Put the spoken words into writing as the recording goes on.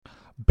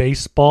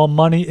Baseball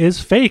Money is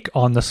Fake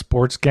on the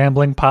Sports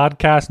Gambling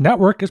Podcast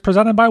Network is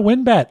presented by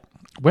WynnBET.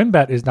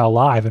 WynnBET is now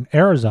live in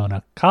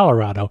Arizona,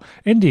 Colorado,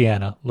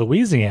 Indiana,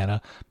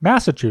 Louisiana,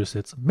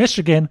 Massachusetts,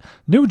 Michigan,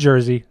 New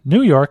Jersey,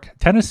 New York,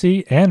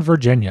 Tennessee, and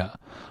Virginia.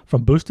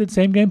 From boosted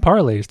same-game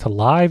parlays to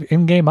live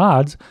in-game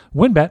odds,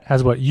 WynnBET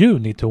has what you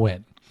need to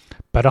win.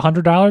 Bet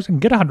 $100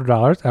 and get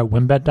 $100 at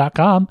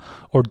WynnBET.com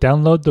or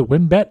download the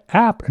WynnBET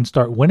app and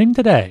start winning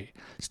today.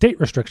 State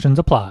restrictions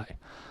apply.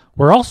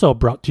 We're also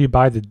brought to you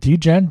by the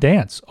DGen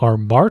Dance. Our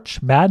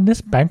March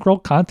Madness Bankroll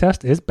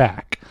Contest is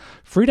back.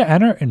 Free to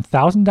enter and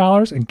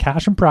 $1,000 in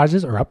cash and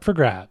prizes are up for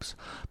grabs.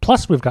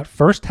 Plus, we've got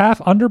first half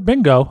under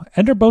bingo.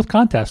 Enter both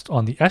contests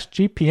on the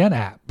SGPN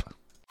app.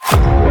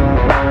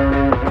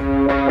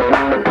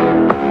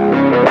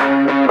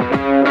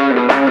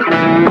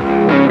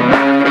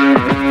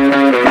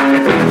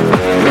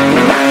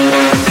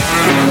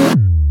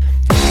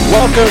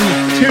 Welcome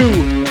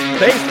to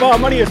Baseball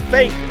Money is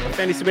Fake, a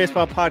fantasy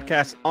baseball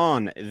podcast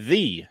on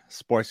the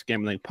Sports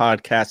Gambling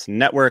Podcast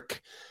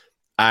Network.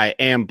 I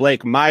am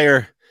Blake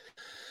Meyer.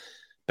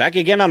 Back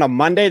again on a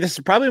Monday. This is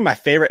probably my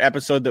favorite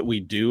episode that we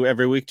do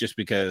every week just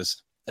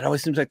because it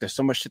always seems like there's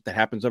so much shit that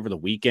happens over the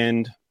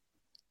weekend.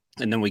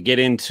 And then we get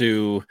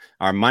into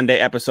our Monday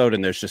episode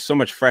and there's just so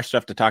much fresh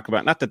stuff to talk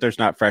about. Not that there's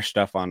not fresh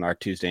stuff on our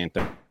Tuesday and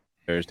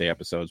Thursday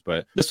episodes,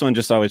 but this one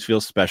just always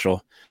feels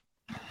special.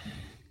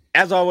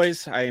 As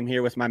always, I am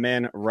here with my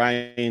man,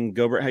 Ryan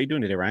Gilbert. How you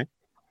doing today, Ryan?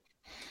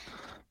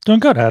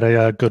 Doing good. Had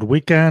a good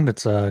weekend.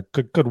 It's a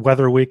good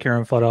weather week here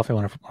in Philadelphia.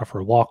 I went for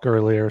a walk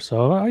earlier.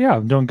 So, yeah,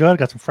 I'm doing good.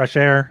 Got some fresh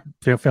air.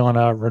 Feeling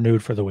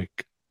renewed for the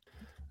week.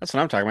 That's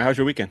what I'm talking about. How's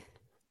your weekend?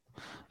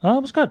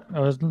 It was good. It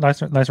was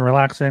nice and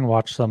relaxing.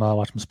 Watch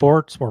some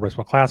sports, Sport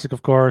Baseball Classic,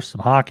 of course,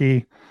 some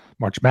hockey,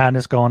 March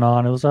Madness going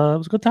on. It was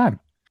a good time.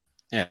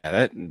 Yeah,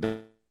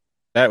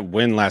 that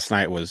win last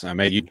night was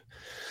amazing.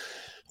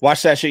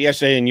 Watched that shit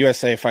yesterday, and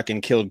USA fucking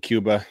killed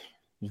Cuba.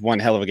 One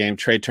hell of a game.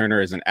 Trey Turner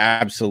is an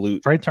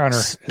absolute Trey Turner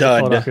stud. Is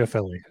Philadelphia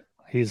Philly.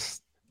 He's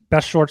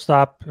best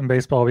shortstop in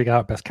baseball we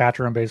got, best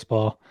catcher in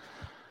baseball.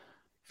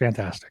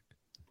 Fantastic.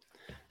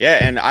 Yeah,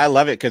 and I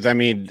love it because, I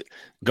mean,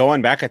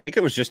 going back, I think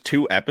it was just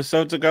 2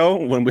 episodes ago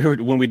when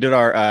we did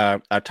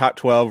our top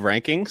 12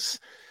 rankings,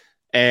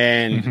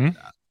 and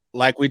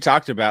like we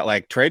talked about,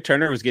 like Trey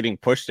Turner was getting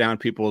pushed down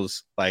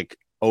people's like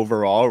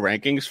overall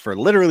rankings for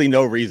literally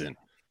no reason.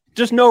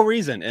 Just no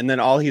reason. And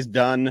then all he's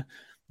done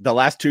the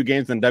last 2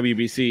 games in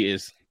WBC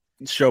is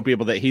show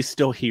people that he's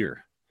still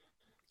here.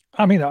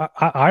 I mean,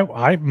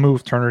 I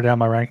moved Turner down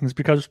my rankings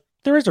because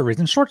there is a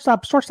reason.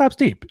 Shortstop's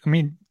deep. I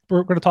mean,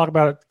 we're going to talk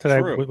about it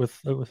today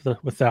with the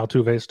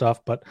Altuve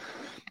stuff, but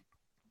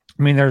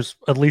I mean, there's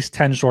at least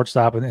 10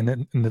 shortstop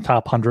in the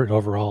top 100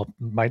 overall.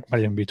 Might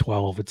even be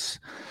 12. It's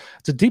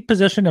a deep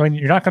position. I mean,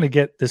 you're not going to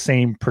get the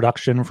same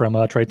production from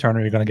Trey Turner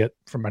you're going to get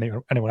from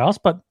anyone else,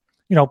 but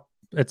you know,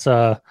 it's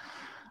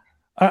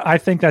I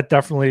think that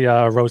definitely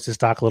rose his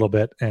stock a little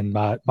bit. And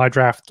my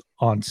draft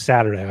on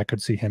Saturday, I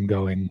could see him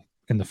going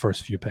in the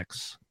first few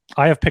picks.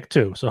 I have pick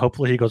 2, so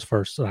hopefully he goes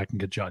first so I can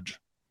get Judge.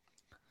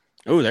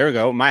 Oh, there we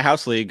go. My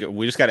house league,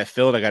 we just got it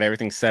filled. I got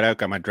everything set up.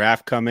 Got my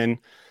draft coming.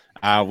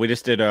 We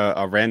just did a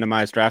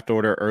randomized draft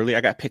order early.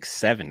 I got pick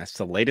 7. That's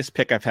the latest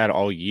pick I've had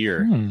all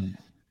year.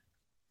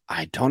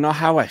 I don't know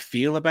how I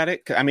feel about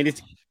it. I mean,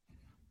 it's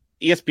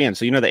ESPN,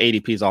 so you know the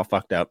ADP is all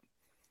fucked up.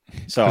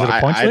 So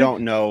I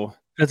don't know.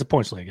 It's a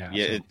points league, yeah.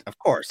 Yeah, of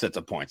course it's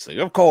a points league.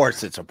 Of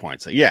course it's a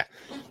points league. Yeah.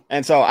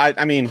 And so,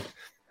 I mean,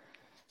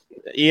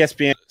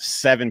 ESPN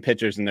 7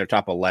 pitchers in their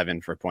top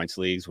 11 for points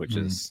leagues, which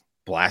is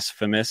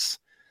blasphemous.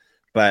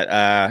 But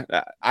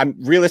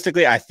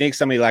I think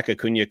somebody like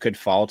Acuna could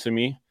fall to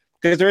me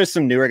because there is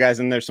some newer guys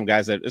in there, some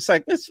guys that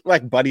it's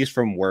like buddies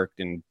from work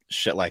and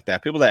shit like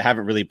that. People that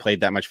haven't really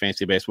played that much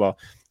fantasy baseball.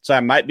 So I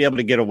might be able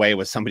to get away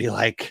with somebody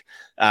like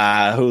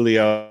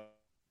Julio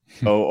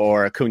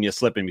or Acuna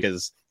slipping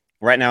because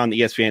right now on the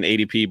ESPN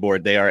ADP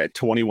board, they are at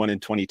 21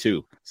 and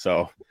 22.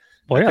 So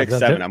pick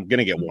 7, I'm going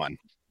to get 1.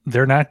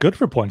 They're not good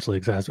for points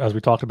leagues, as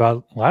we talked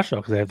about last show,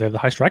 because they have the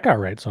high strikeout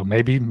rate. So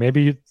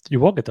maybe you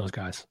will get those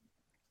guys.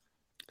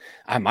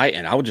 I might,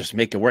 and I will just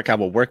make it work. I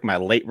will work my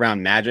late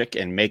round magic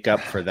and make up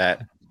for the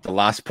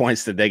lost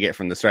points that they get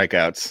from the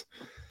strikeouts.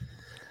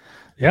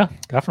 Yeah,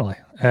 definitely.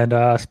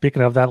 And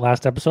speaking of that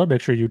last episode,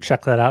 make sure you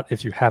check that out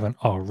if you haven't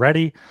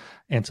already.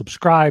 And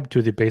subscribe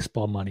to the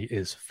Baseball Money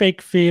is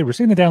Fake feed. We're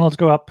seeing the downloads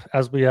go up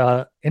as we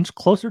inch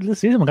closer to the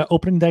season. We got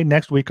opening day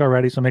next week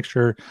already, so make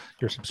sure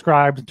you're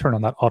subscribed. Turn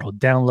on that auto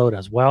download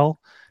as well,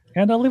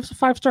 and leave us a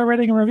 5-star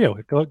rating and review.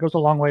 It goes a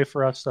long way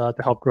for us to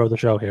help grow the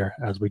show here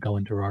as we go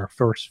into our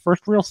first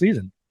real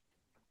season.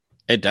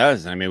 It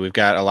does. I mean, we've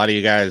got a lot of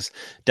you guys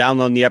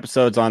downloading the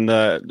episodes on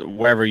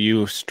wherever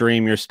you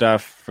stream your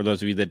stuff. For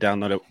those of you that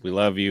download it, we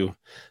love you.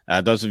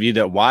 Those of you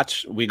that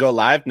watch, we go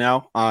live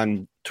now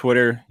on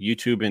Twitter,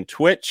 YouTube, and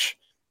Twitch.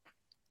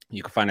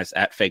 You can find us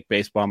at Fake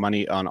Baseball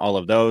Money on all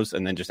of those,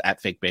 and then just at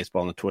Fake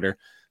Baseball on the Twitter,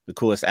 the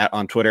coolest at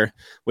on Twitter.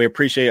 We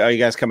appreciate all you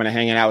guys coming and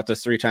hanging out with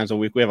us 3 times a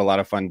week. We have a lot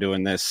of fun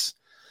doing this,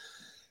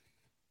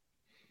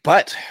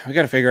 but we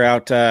got to figure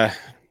out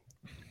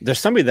there's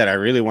somebody that I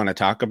really want to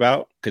talk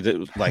about because it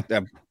was like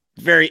a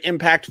very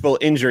impactful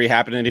injury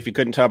happened. And if you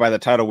couldn't tell by the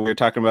title, we were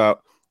talking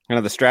about kind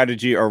of the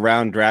strategy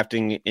around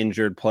drafting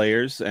injured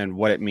players and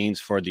what it means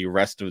for the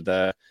rest of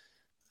the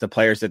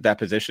players at that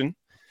position.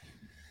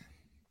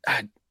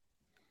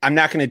 I'm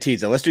not going to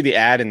tease it. Let's do the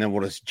ad and then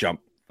we'll just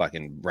jump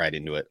fucking right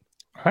into it.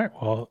 All right.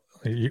 Well,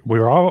 we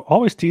were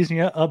always teasing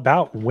you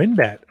about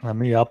WinBet. Let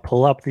me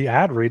pull up the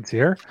ad reads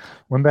here.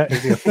 WinBet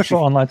is the official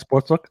online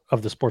sportsbook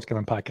of the Sports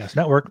Gambling Podcast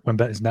Network.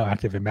 WinBet is now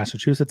active in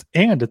Massachusetts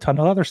and a ton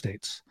of other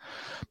states.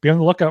 Be on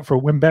the lookout for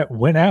WinBet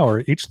Win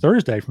Hour each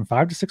Thursday from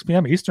 5 to 6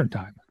 p.m. Eastern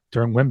Time.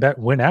 During WinBet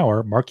Win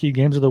Hour, marquee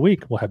games of the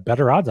week will have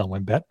better odds on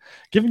WinBet,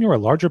 giving you a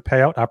larger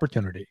payout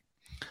opportunity.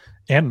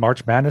 And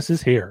March Madness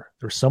is here.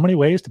 There's so many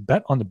ways to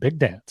bet on the big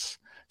dance.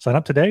 Sign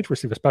up today to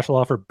receive a special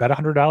offer, bet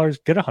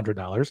 $100, get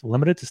 $100,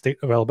 limited to state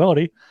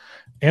availability.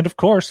 And of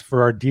course,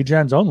 for our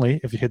DGens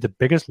only, if you hit the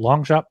biggest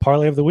long shot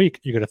parlay of the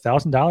week, you get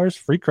 $1,000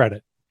 free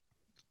credit.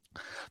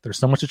 There's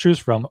so much to choose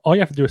from. All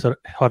you have to do is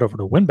head over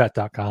to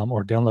winbet.com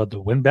or download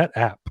the WinBet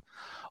app.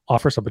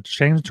 Offer subject to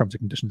change, terms and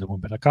conditions at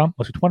winbet.com.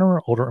 Must be 21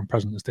 or older and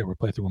present in the state where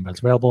playthrough WinBet is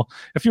available.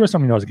 If you or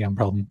someone you know has a gambling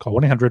problem, call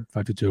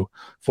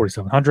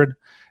 1-800-522-4700.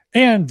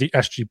 And the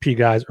SGP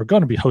guys are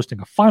going to be hosting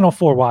a Final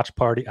Four watch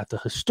party at the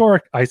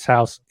historic Ice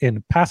House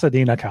in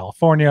Pasadena,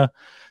 California,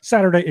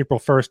 Saturday, April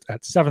 1st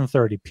at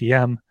 7:30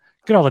 p.m.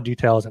 Get all the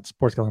details at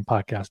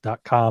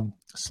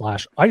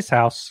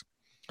sportsgamblingpodcast.com/icehouse.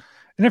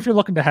 And if you're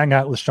looking to hang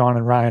out with Sean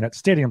and Ryan at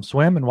Stadium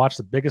Swim and watch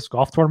the biggest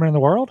golf tournament in the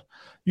world,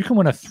 you can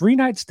win a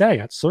 3-night stay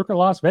at Circa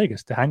Las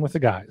Vegas to hang with the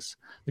guys.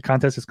 The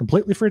contest is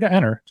completely free to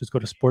enter. Just go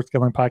to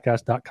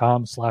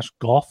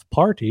sportsgamblingpodcast.com/golf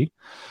party.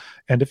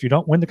 And if you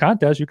don't win the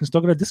contest, you can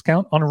still get a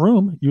discount on a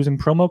room using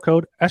promo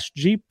code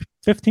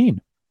SG15.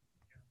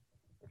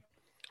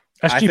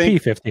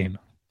 SGP15.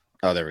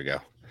 Oh, there we go.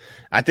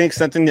 I think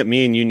something that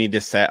me and you need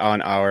to set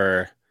on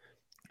our,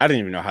 I don't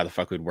even know how the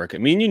fuck we'd work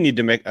it. Me and you need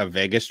to make a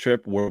Vegas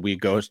trip where we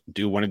go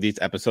do one of these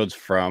episodes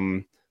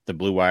from the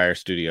Blue Wire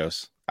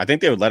studios. I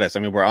think they would let us. I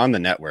mean, we're on the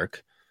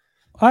network.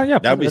 Yeah,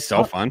 that would be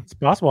so fun. It's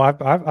possible.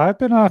 I've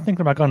been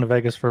thinking about going to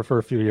Vegas for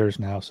a few years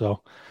now.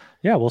 So,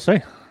 yeah, we'll see.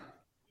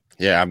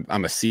 Yeah,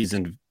 I'm a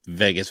seasoned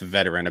Vegas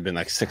veteran. I've been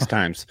like 6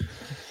 times.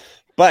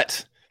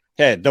 But,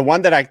 hey, the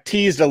one that I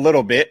teased a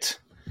little bit,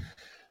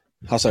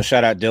 also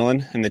shout out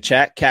Dylan in the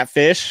chat,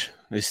 Catfish.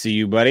 I see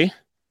you, buddy.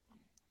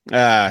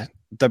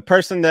 The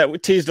person that we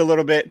teased a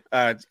little bit,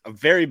 a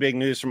very big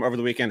news from over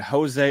the weekend,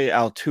 Jose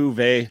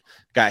Altuve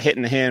got hit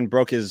in the hand,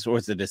 broke his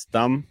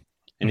thumb,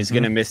 and he's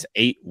going to miss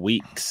 8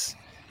 weeks.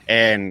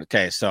 And,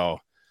 okay, so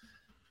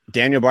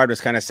Daniel Bard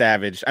was kind of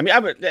savage. I mean,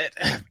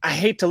 I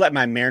hate to let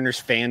my Mariners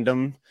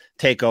fandom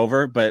take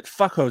over, but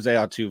fuck Jose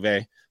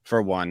Altuve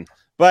for one.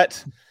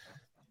 But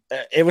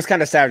it was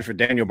kind of savage for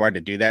Daniel Bard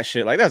to do that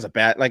shit. Like, that was a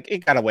bad, like,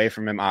 it got away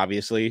from him,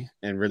 obviously,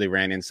 and really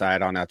ran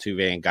inside on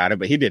Altuve and got it.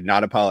 But he did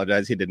not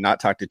apologize. He did not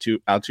talk to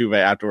Altuve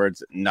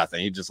afterwards. Nothing.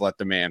 He just let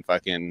the man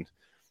fucking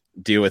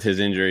deal with his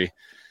injury.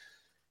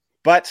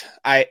 But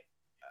I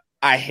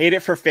hate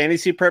it for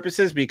fantasy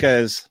purposes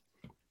because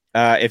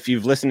if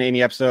you've listened to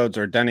any episodes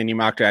or done any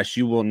mock drafts,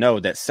 you will know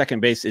that second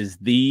base is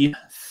the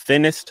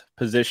thinnest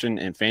position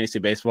in fantasy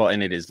baseball,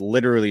 and it is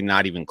literally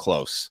not even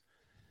close.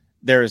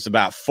 There's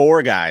about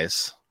 4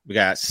 guys. We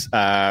got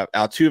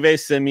Altuve,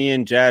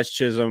 Simeon, Jazz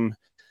Chisholm,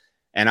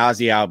 and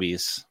Ozzie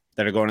Albies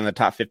that are going in the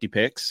top 50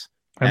 picks.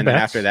 And then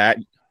after that,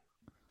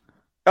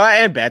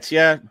 and Betts,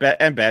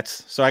 and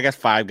Betts. So I guess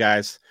 5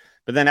 guys.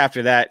 But then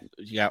after that,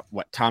 you got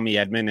Tommy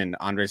Edman and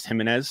Andres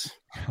Jimenez,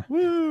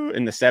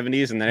 in the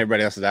 70s, and then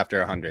everybody else is after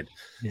 100.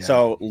 Yeah.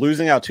 So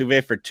losing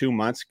Altuve for 2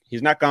 months,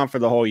 he's not gone for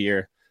the whole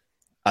year.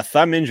 A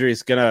thumb injury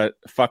is gonna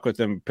fuck with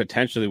him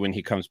potentially when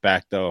he comes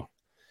back, though.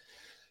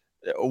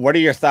 What are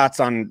your thoughts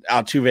on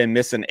Altuve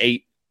missing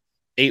eight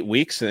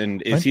weeks,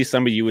 and is he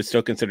somebody you would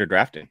still consider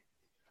drafting?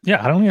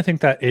 Yeah, I don't even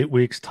think that 8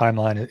 weeks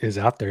timeline is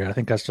out there. I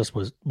think that's just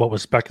what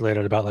was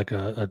speculated about, like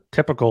a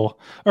typical,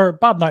 or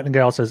Bob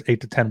Nightingale says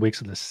 8 to 10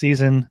 weeks of the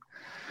season.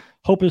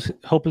 Hope is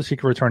he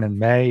can return in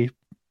May.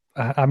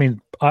 I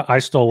mean, I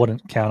still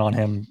wouldn't count on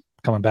him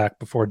coming back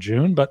before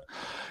June, but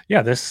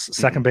yeah, this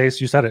second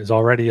base, you said it, is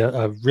already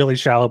a really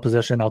shallow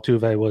position.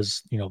 Altuve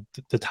was,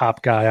 the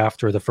top guy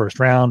after the first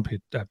round.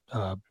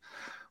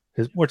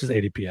 What's his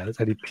ADP at? His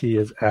ADP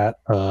is at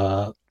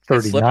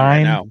 39.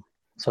 Right now.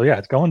 So yeah,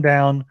 it's going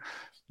down.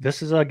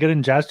 This is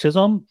getting Jazz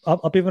Chisholm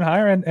up even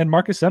higher, and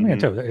Marcus Semien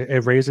too.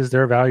 It raises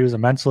their values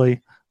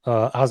immensely.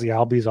 Ozzie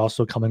Albies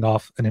also coming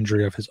off an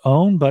injury of his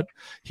own, but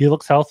he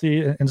looks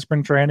healthy in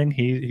spring training.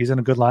 He's in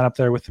a good lineup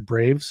there with the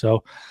Braves,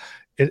 so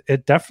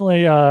it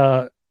definitely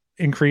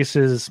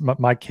increases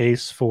my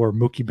case for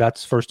Mookie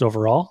Betts first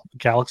overall.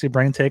 Galaxy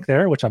brain take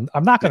there, which I'm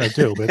not going to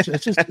do, but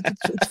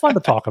it's fun to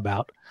talk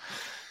about.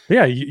 But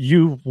yeah,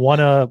 you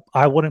wanna.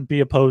 I wouldn't be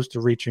opposed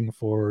to reaching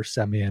for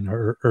Semien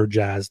or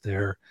Jazz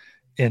there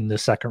in the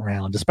second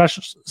round,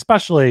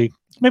 especially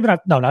maybe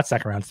not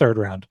second round, third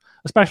round,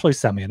 especially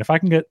Semien. If I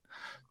can get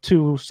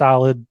 2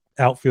 solid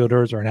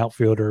outfielders or an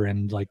outfielder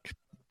and like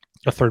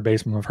a third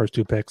baseman with first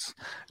 2 picks,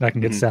 and I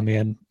can get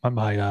Semien,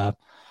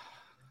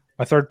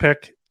 my third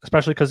pick,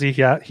 especially because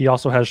he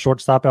also has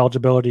shortstop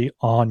eligibility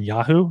on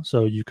Yahoo,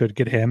 so you could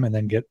get him and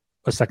then get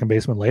a second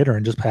baseman later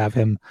and just have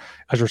him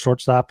as your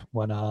shortstop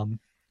when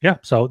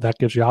so that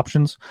gives you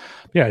options.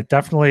 Yeah, it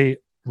definitely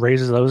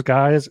raises those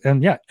guys.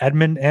 And yeah,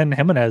 Edman and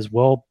Jimenez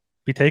will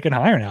be taken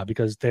higher now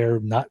because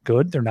they're not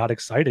good, they're not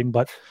exciting,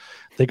 but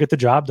they get the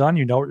job done.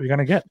 You know what you're going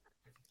to get.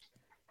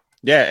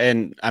 Yeah,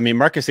 and I mean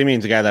Marcus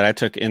Semien's a guy that I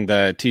took in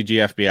the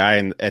TGFBI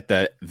and at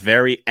the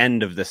very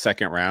end of the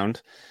second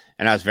round,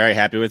 and I was very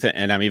happy with it,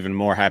 and I'm even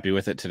more happy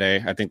with it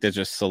today. I think that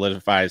just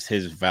solidifies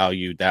his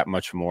value that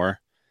much more.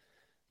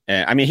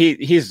 And I mean,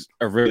 he's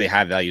a really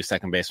high value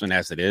second baseman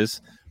as it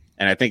is,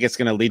 and I think it's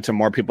going to lead to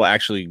more people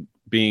actually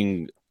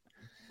being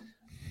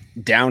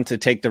down to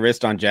take the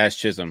risk on Jazz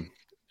Chisholm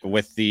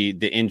with the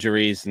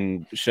injuries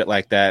and shit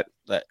like that.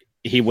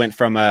 He went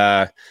from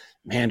a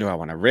man, do I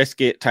want to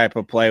risk it type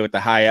of play with the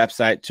high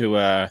upside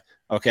to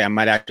okay, I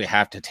might actually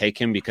have to take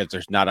him because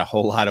there's not a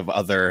whole lot of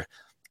other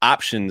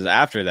options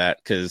after that.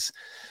 Because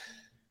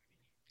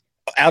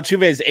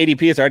Altuve's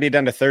ADP is already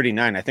down to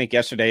 39. I think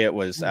yesterday it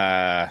was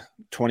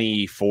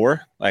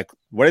 24. Like,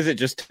 what is it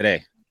just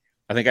today?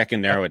 I think I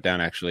can narrow it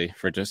down actually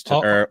for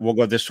or we'll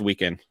go this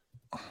weekend.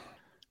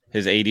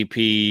 His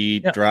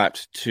ADP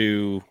dropped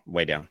to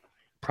way down.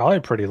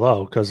 Probably pretty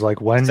low because like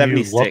when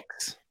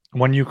 76.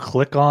 When you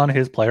click on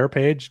his player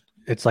page,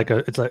 it's like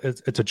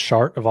it's a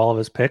chart of all of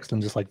his picks,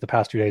 and just like the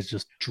past 2 days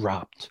just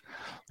dropped.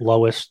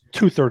 Lowest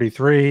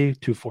 233,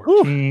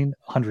 214,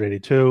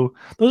 182.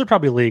 Those are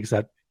probably leagues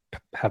that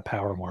have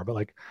power more, but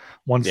like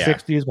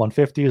 160s,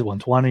 150s,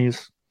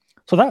 120s.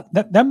 So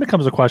that then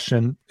becomes a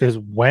question: is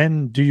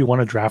when do you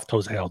want to draft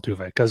Jose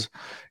Altuve? Because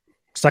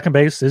second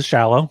base is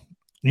shallow.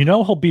 You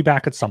know he'll be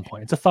back at some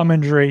point. It's a thumb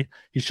injury.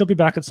 He should be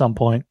back at some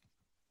point.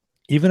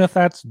 Even if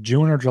that's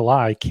June or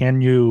July,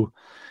 can you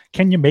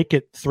make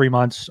it 3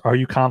 months? Are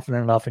you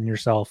confident enough in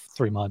yourself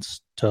 3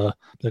 months to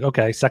be like,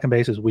 okay, second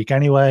base is weak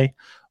anyway.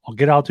 I'll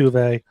get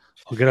Altuve.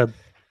 I'll get a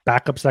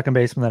backup second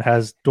baseman that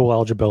has dual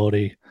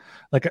eligibility.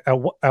 Like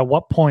at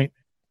what point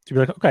to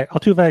be like, okay,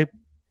 Altuve,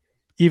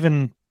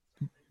 even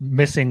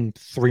missing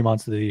 3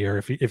 months of the year,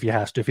 if he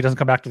has to, if he doesn't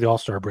come back to the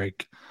All-Star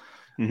break,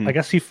 I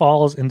guess he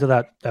falls into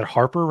that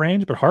Harper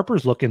range. But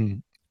Harper's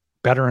looking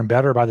better and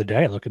better by the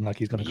day, looking like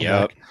he's going to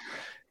come back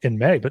in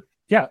May. But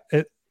yeah,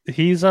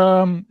 he's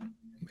in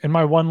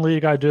my one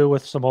league I do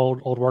with some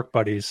old work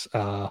buddies.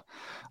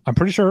 I'm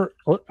pretty sure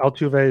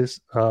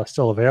Altuve's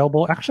still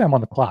available. Actually, I'm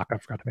on the clock. I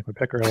forgot to make my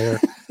pick earlier,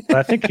 but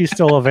I think he's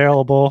still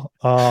available.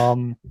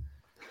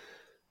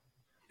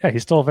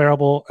 He's still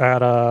available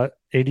at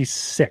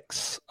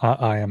 86.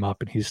 I am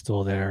up, and he's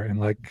still there. And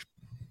like,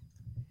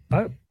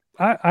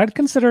 I'd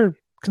consider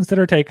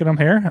taking him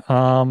here.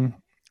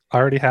 I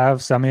already have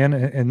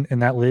Semien in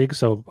that league,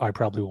 so I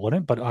probably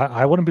wouldn't. But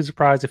I wouldn't be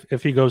surprised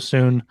if he goes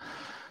soon.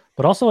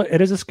 But also,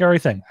 it is a scary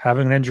thing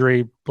having an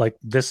injury like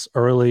this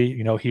early.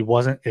 You know, he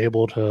wasn't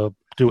able to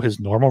do his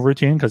normal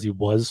routine because he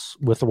was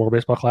with the World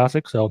Baseball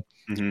Classic. So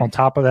on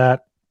top of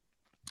that,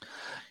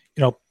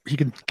 you know, he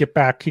can get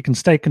back, he can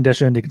stay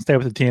conditioned, he can stay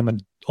with the team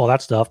and all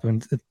that stuff.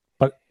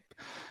 But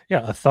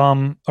yeah,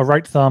 a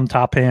right thumb,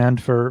 top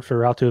hand for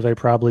Altuve,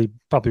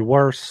 probably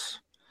worse.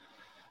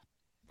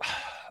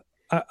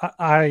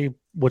 I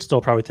would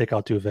still probably take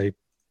Altuve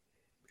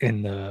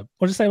in the,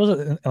 what did you say? Was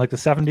it in like the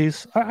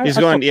 70s? He's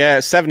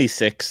going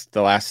 76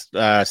 the last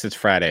since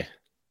Friday.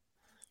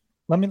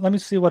 Let me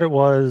see what it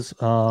was.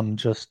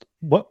 Just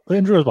what the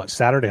injury was, what,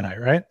 Saturday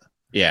night, right?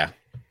 Yeah.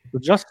 So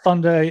just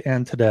Sunday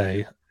and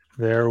today,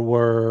 there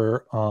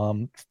were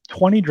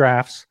 20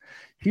 drafts.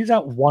 He's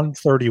at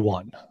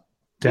 131.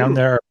 Down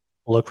there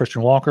below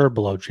Christian Walker,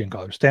 below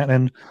Giancarlo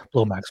Stanton,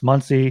 below Max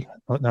Muncy,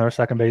 another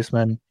second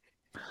baseman.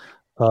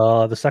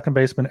 The second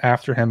baseman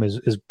after him is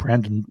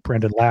Brandon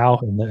Lau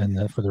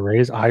for the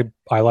Rays. I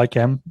like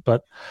him,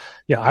 but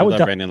yeah, I would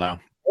Brandon Lau. I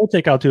would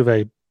take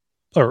Altuve,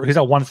 or he's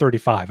at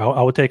 135.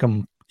 I would take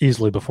him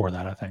easily before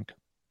that, I think.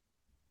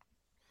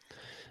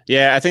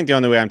 Yeah, I think the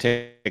only way I'm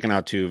taking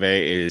Altuve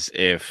is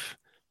if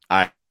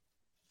I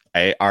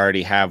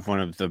already have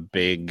one of the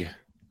big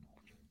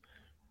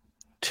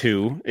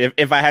two.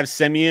 If I have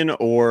Semien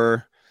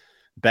or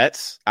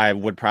Betts, I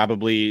would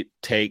probably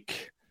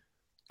take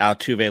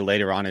Altuve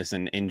later on as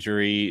an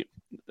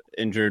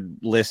injured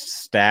list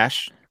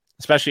stash,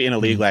 especially in a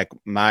league like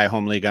my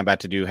home league I'm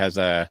about to do has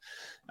a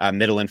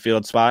middle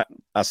infield spot.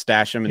 I'll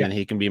stash him, and then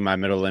he can be my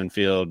middle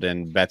infield,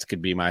 and Betts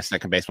could be my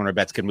second baseman, or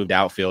Betts could move to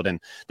outfield. And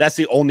that's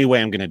the only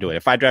way I'm going to do it.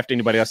 If I draft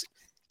anybody else,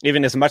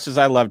 even as much as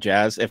I love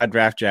Jazz, if I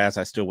draft Jazz,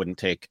 I still wouldn't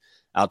take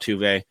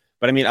Altuve.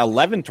 But I mean,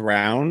 11th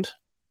round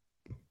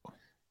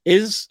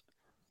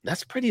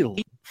that's pretty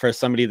late for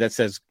somebody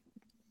that's as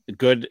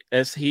good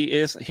as he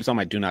is. He's on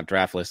my do not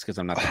draft list because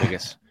I'm not the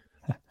biggest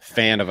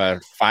fan of a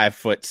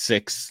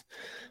 5'6"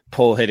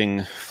 pull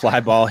hitting fly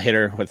ball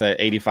hitter with an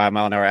 85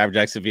 mile an hour average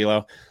exit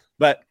velo.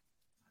 But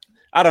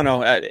I don't know.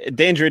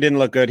 The injury didn't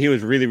look good. He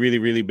was really, really,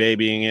 really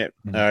babying it.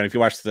 If you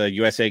watched the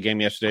USA game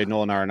yesterday,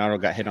 Nolan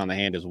Arenado got hit on the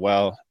hand as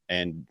well,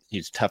 and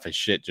he's tough as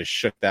shit. Just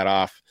shook that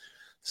off.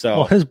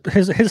 So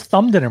his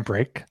thumb didn't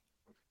break.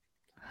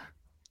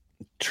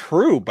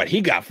 True, but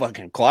he got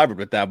fucking clobbered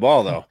with that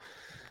ball though.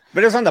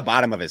 But it was on the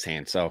bottom of his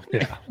hand, so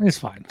yeah, it's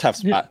fine. Tough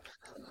spot. Yeah.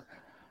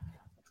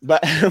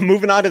 But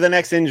moving on to the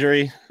next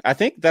injury, I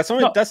think that's the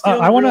only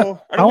I want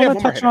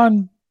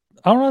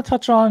to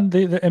touch on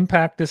the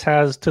impact this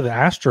has to the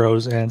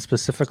Astros and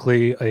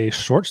specifically a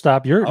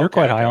shortstop. You're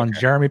quite high on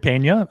Jeremy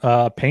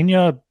Pena.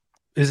 Pena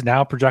is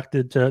now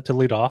projected to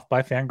lead off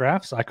by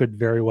Fangraphs. I could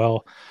very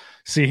well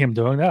see him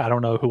doing that. I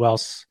don't know who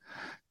else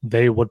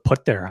they would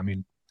put there. I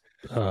mean,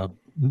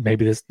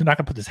 maybe they're not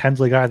going to put this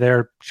Hensley guy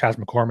there. Chas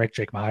McCormick,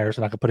 Jake Myers,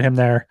 they're not going to put him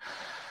there.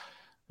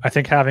 I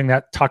think having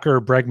that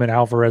Tucker, Bregman,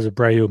 Alvarez,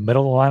 Abreu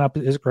middle of the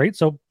lineup is great.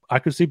 So I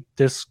could see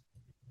this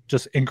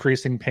just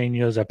increasing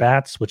Pena's at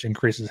bats, which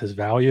increases his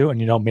value.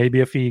 And, maybe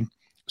if he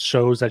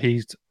shows that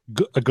he's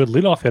a good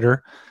leadoff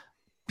hitter,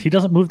 he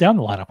doesn't move down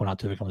the lineup when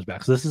Altuve comes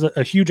back. So this is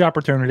a huge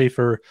opportunity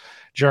for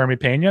Jeremy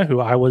Pena, who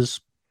I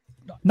was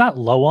not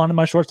low on in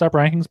my shortstop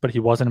rankings, but he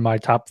wasn't in my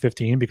top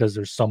 15 because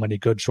there's so many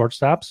good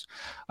shortstops.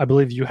 I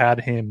believe you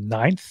had him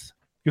 9th.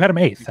 You had him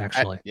 8th,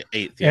 actually.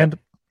 8th, yeah. And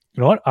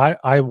you know what?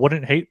 I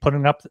wouldn't hate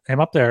putting him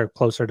up there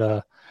closer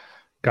to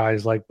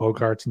guys like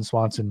Bogarts and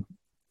Swanson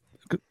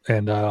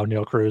and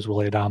O'Neal Cruz,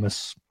 Willie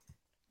Adames,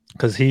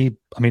 because he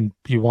won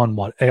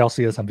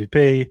ALCS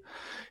MVP,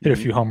 hit a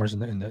few homers in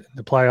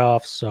the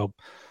playoffs. So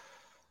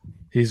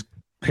he's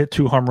hit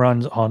 2 home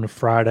runs on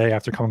Friday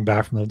after coming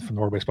back from the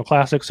World Baseball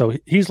Classic. So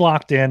he's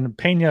locked in.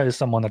 Pena is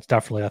someone that's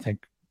definitely, I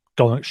think,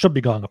 should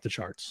be going up the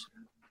charts.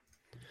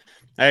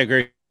 I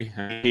agree.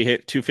 He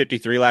hit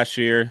 253 last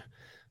year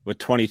with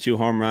 22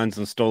 home runs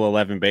and stole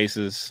 11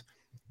 bases.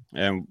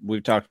 And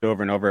we've talked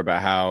over and over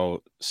about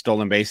how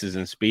stolen bases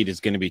and speed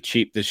is going to be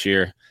cheap this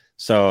year.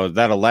 So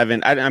that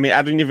 11, I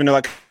didn't even know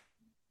what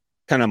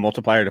kind of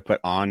multiplier to put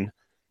on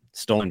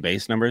stolen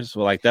base numbers.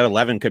 Well, like that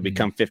 11 could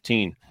become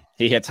 15.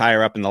 He hits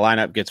higher up in the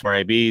lineup, gets more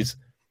ABs.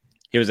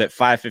 He was at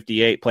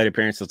 558 plate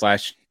appearances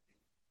last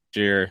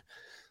year.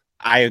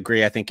 I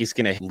agree. I think he's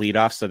going to lead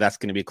off. So that's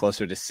going to be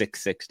closer to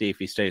 660 if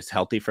he stays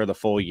healthy for the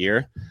full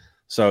year.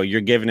 So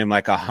you're giving him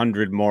like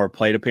 100 more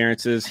plate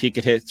appearances. He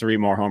could hit 3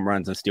 more home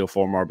runs and steal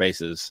 4 more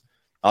bases.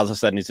 All of a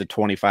sudden, he's a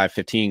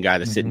 25-15 guy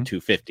that's hitting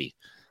 250.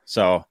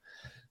 So,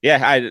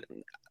 yeah,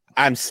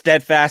 I'm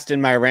steadfast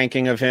in my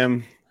ranking of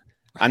him.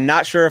 I'm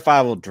not sure if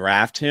I will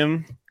draft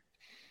him.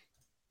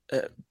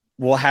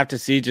 We'll have to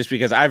see, just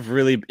because I've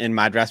really, in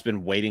my drafts,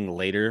 been waiting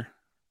later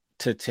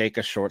to take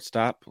a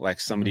shortstop, like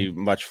somebody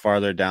much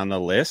farther down the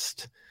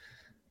list.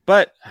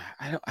 But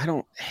I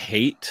don't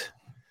hate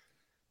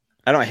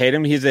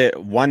him. He's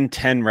at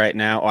 110 right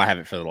now. Oh, I have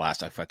it for the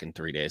last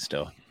 3 days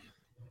still.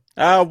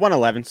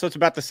 111. So it's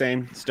about the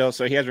same still.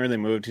 So he hasn't really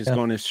moved. He's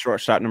going his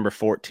shortstop number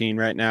 14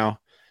 right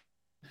now.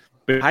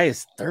 But high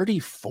is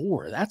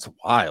 34. That's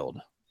wild.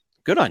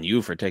 Good on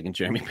you for taking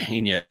Jeremy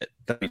Pena at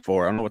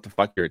 34. I don't know what the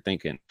fuck you're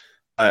thinking.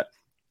 But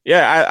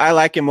yeah, I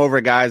like him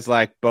over guys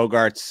like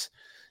Bogarts,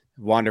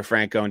 Wander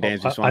Franco, and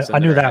Dansby Swanson. I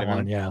knew that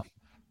one. Yeah.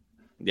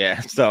 Yeah.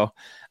 So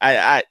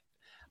I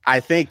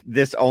think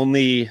this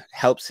only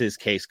helps his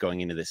case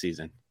going into the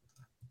season.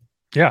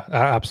 Yeah,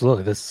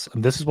 absolutely. This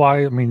is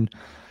why,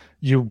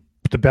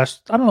 the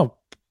best, I don't know.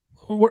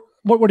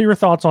 What are your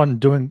thoughts on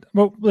doing,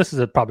 well, this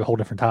is probably a whole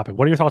different topic.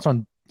 What are your thoughts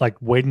on like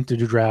waiting to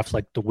do drafts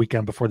like the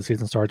weekend before the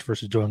season starts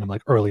versus doing them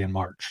like early in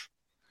March?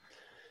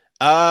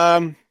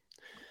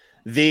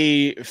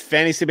 The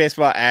fantasy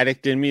baseball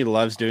addict in me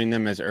loves doing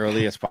them as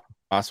early as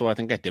possible. I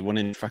think I did one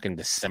in fucking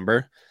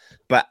December.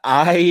 But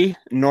I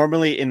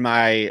normally in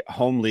my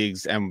home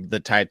leagues am the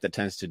type that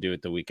tends to do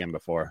it the weekend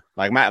before.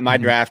 Like my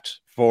draft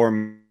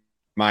for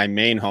my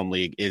main home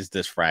league is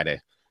this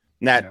Friday.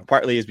 And that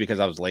partly is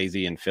because I was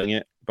lazy and filling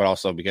it, but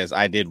also because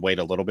I did wait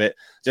a little bit,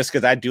 just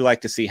because I do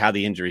like to see how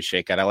the injuries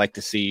shake out. I like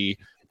to see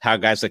how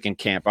guys look in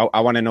camp. I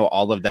want to know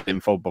all of that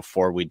info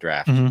before we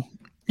draft.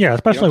 Yeah,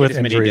 especially with as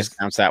many injuries.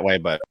 Discounts that way,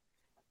 but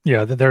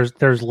yeah,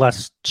 there's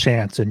less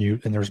chance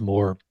and there's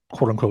more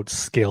quote unquote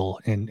skill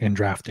in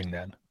drafting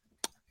then.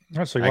 All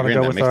right, so you want to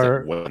go with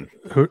our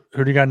who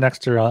do you got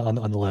next on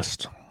the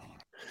list?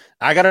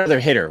 I got another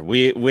hitter.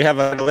 We have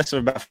a list of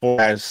about 4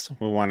 guys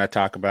we want to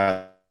talk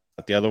about.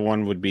 The other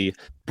one would be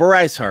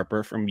Bryce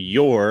Harper from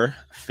your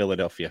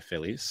Philadelphia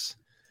Phillies.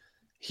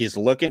 He's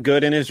looking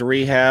good in his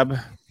rehab.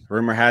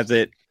 Rumor has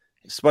it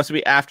it's supposed to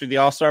be after the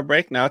All-Star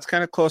break. Now it's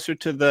kind of closer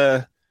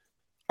to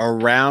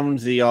around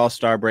the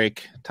All-Star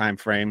break time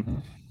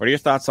frame. What are your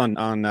thoughts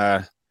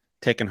on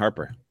taking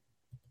Harper?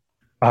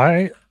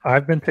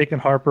 I've been taking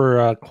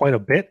Harper quite a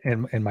bit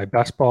in my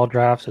best ball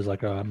drafts as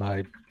like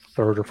my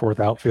 3rd or 4th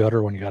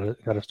outfielder when you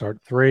got to start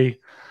 3.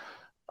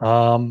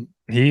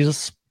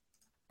 He's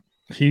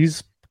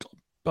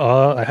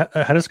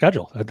ahead of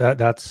schedule.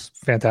 That's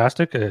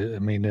fantastic.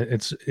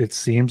 It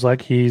seems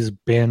like he's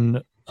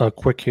been a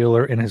quick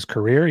healer in his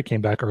career. He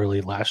came back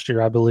early last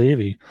year, I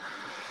believe.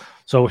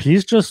 So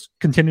he's just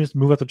continues to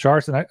move up the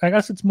charts, and I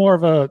guess it's more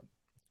of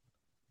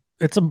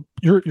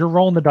you're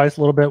rolling the dice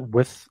a little bit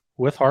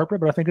with Harper,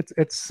 but I think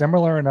it's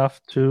similar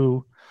enough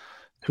to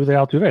the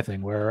Altuve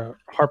thing, where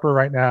Harper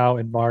right now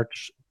in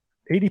March,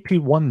 ADP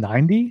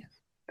 190.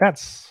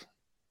 That's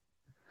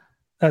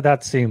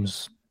That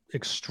seems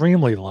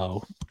extremely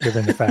low,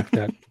 given the fact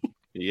that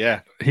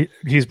Yeah.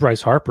 he's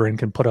Bryce Harper and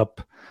can put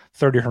up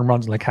 30 home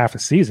runs in like half a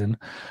season.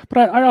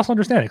 But I also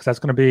understand it because that's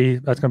going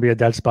to be a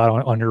dead spot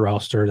on your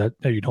roster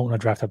that you don't want to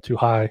draft up too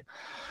high.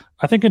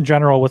 I think in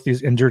general with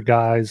these injured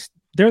guys,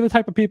 they're the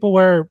type of people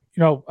where,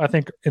 I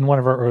think in one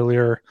of our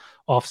earlier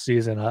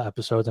off-season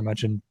episodes, I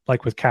mentioned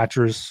like with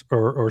catchers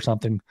or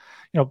something,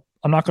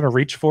 I'm not going to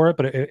reach for it,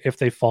 but if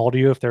they fall to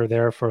you, if they're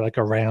there for like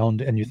a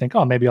round and you think,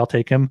 oh, maybe I'll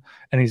take him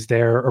and he's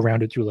there a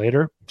round or two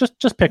later,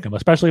 just pick him,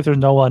 especially if there's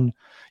no one,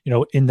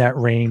 in that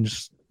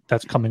range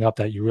that's coming up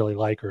that you really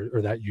like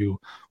or that you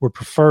would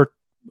prefer,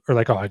 or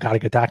like, oh, I got to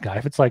get that guy.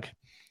 If it's like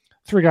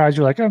three guys,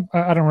 you're like,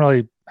 I don't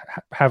really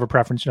have a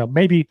preference,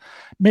 maybe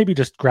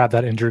just grab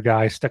that injured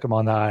guy, stick him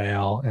on the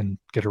IL and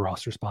get a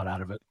roster spot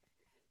out of it.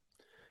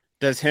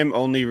 Does him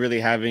only really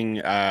having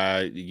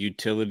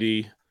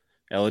utility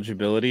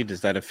eligibility,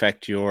 does that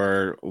affect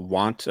your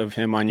want of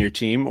him on your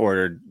team,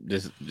 or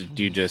do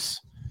you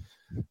just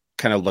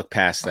kind of look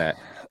past that?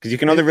 Because you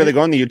can only really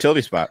go in the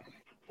utility spot.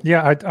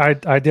 Yeah,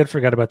 I did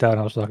forget about that when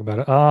I was talking about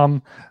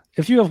it.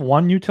 If you have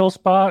one util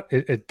spot,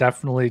 it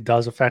definitely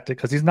does affect it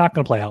because he's not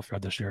going to play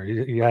outfield this year.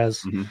 He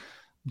has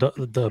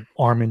the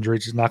arm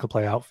injuries. He's not going to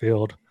play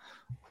outfield.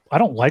 I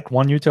don't like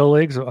one util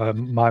leagues.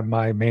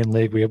 My main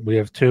league, we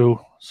have two.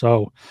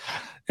 So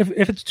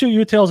if it's two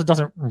utils, it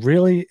doesn't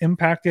really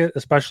impact it,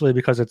 especially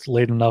because it's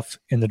late enough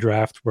in the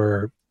draft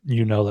where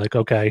like,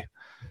 okay,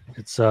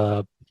 it's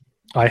I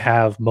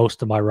have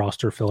most of my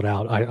roster filled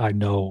out. I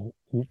know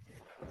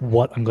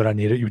what I'm going to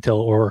need at util,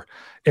 or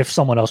if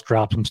someone else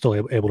drops, I'm still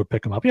able to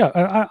pick them up.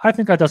 Yeah, I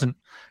think that doesn't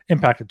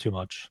impact it too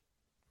much.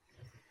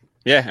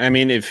 Yeah, I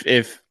mean,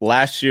 if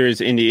last year's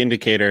Indie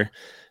Indicator,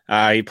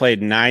 he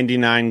played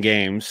 99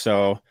 games,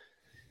 so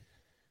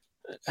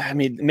I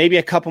mean, maybe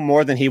a couple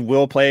more than he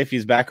will play if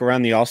he's back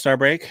around the All-Star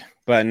break.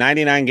 But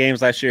 99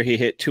 games last year, he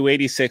hit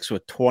 286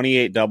 with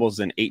 28 doubles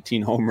and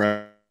 18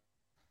 home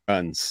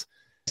runs.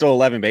 Still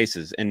 11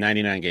 bases in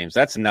 99 games.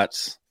 That's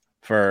nuts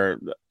for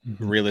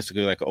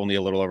realistically like only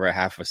a little over a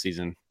half a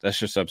season. That's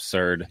just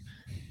absurd.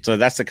 So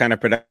that's the kind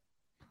of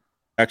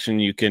production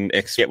you can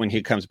get when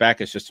he comes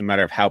back. It's just a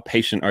matter of how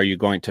patient are you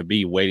going to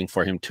be waiting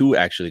for him to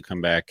actually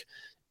come back.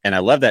 And I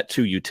love that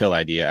two util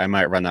idea. I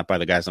might run that by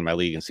the guys in my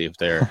league and see if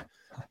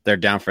they're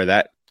down for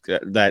that.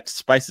 That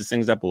spices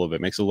things up a little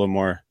bit, makes it a little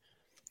more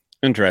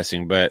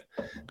interesting. But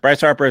Bryce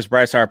Harper is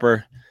Bryce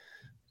Harper.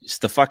 He's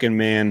the fucking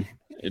man.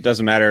 It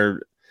doesn't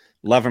matter,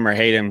 love him or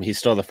hate him. He's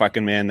still the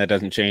fucking man. That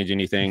doesn't change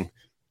anything.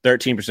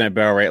 13%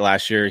 barrel rate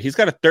last year. He's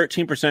got a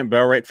 13%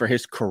 barrel rate for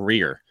his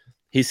career.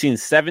 He's seen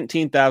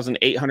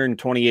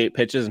 17,828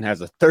 pitches and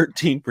has a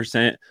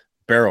 13%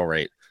 barrel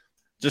rate.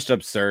 Just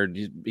absurd.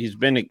 He's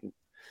been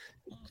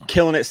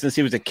killing it since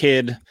he was a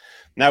kid.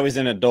 Now he's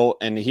an adult,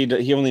 and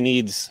he only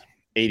needs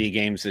 80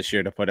 games this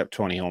year to put up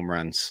 20 home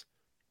runs.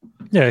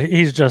 Yeah,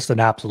 he's just an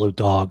absolute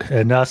dog.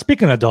 And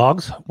speaking of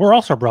dogs, we're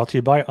also brought to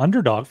you by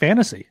Underdog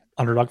Fantasy.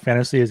 Underdog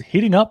Fantasy is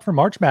heating up for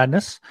March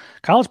Madness.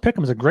 College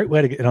Pick'em is a great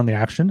way to get in on the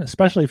action,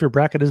 especially if your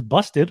bracket is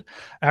busted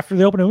after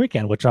the opening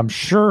weekend, which I'm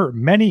sure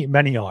many,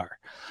 many are.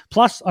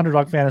 Plus,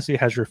 Underdog Fantasy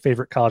has your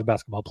favorite college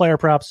basketball player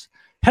props.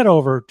 Head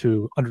over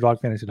to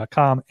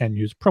underdogfantasy.com and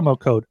use promo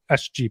code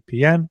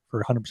SGPN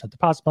for 100%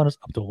 deposit bonus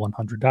up to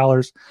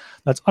 $100.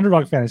 That's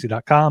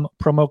underdogfantasy.com,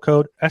 promo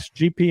code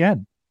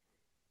SGPN.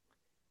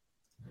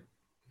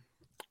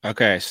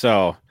 Okay,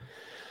 so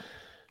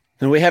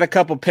then we had a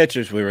couple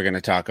pitchers we were going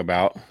to talk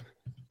about.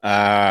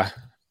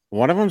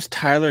 One of them's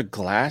Tyler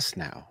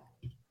Glasnow.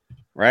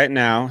 Right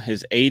now,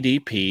 his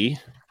ADP,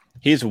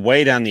 he's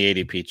way down the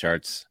ADP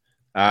charts.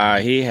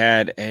 He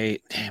had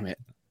damn it.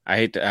 I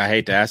hate to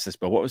ask this,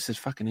 but what was his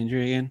fucking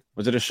injury again?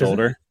 Was it a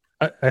shoulder?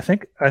 I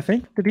think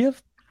did he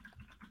have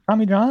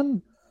Tommy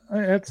John?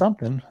 It's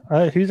something.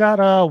 He's at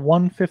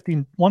 150,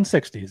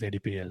 160. His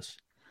ADP is.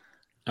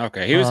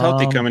 Okay, he was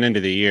healthy coming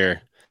into the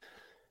year,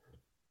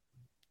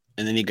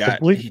 and then he got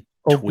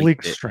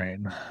oblique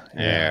strain.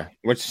 Yeah,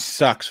 which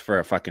sucks for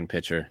a fucking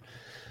pitcher.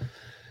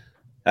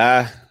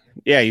 Yeah,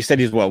 you said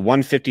he's what,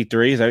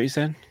 153? Is that what you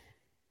said?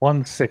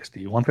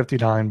 160,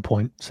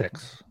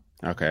 159.6.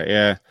 Okay,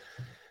 yeah.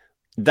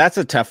 That's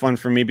a tough one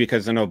for me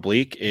because an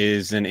oblique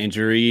is an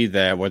injury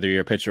that whether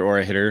you're a pitcher or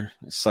a hitter,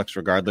 it sucks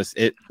regardless.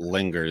 It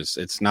lingers.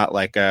 It's not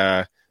like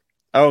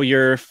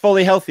you're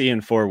fully healthy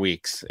in 4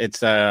 weeks.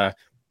 It's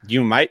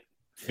you might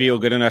feel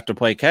good enough to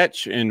play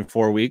catch in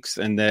 4 weeks,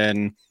 and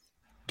then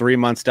 3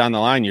 months down the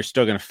line, you're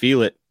still going to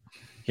feel it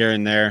here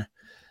and there.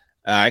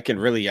 It can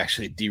really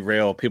actually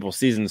derail people's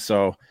seasons.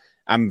 So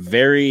I'm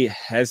very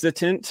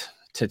hesitant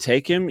to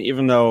take him,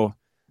 even though,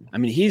 I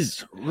mean,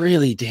 he's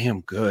really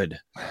damn good.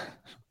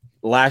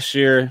 Last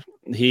year,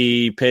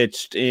 he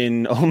pitched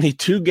in only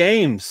 2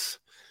 games.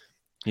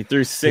 He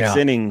threw 6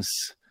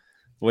 innings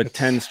with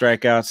 10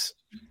 strikeouts.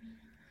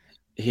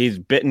 He's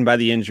bitten by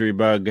the injury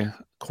bug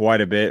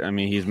quite a bit. I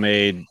mean, he's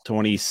made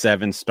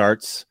 27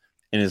 starts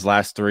in his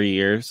last 3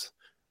 years,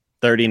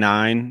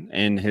 39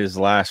 in his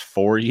last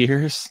 4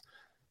 years,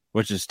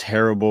 which is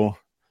terrible.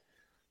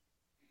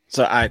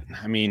 So, I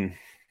mean,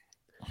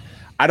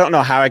 I don't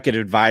know how I could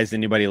advise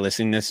anybody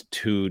listening to this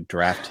to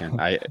draft him.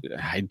 I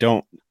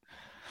don't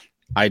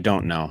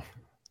know.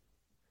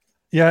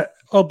 Yeah,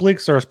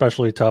 obliques are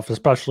especially tough,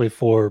 especially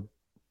for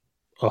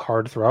a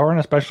hard thrower, and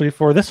especially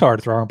for this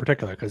hard thrower in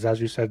particular, because as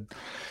you said,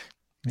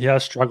 he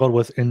has struggled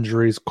with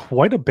injuries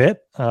quite a bit.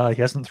 He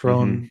hasn't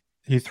thrown.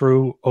 He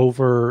threw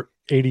over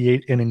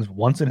 88 innings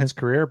once in his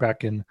career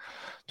back in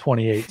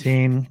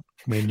 2018.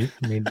 I mean,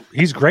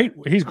 he's great.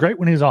 He's great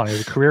when he's on. He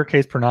has a career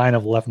Ks per nine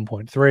of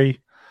 11.3,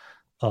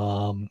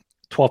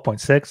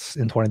 12.6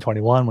 in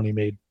 2021 when he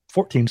made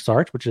 14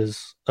 starts, which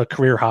is a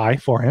career high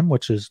for him,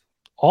 which is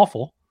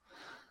awful.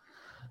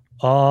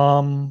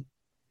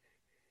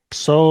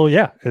 So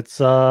yeah, it's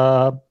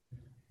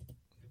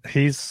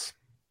he's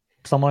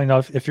someone, you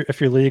know, if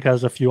your league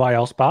has a few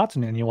IL spots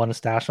and you want to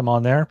stash them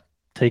on there,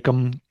 take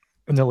them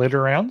in the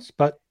later rounds.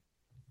 But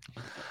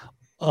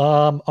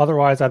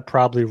otherwise, I'd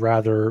probably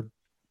rather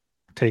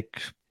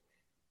take.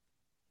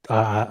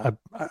 I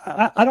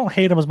don't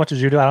hate him as much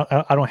as you do.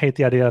 I don't hate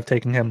the idea of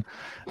taking him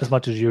as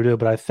much as you do,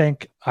 but I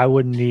think I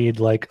would need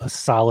like a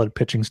solid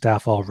pitching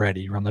staff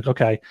already. Where I'm like,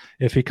 okay,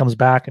 if he comes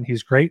back and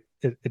he's great,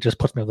 it just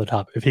puts me over the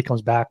top. If he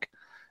comes back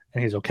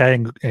and he's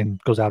okay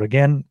and goes out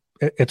again,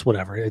 it's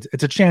whatever.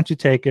 It's a chance you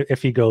take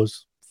if he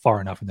goes far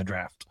enough in the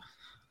draft.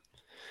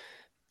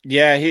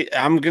 Yeah,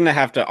 I'm going to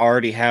have to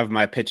already have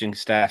my pitching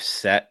staff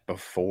set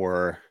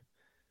before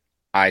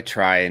I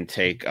try and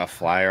take a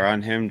flyer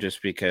on him,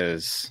 just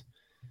because,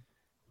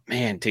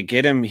 man, to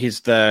get him,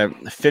 he's the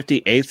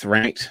 58th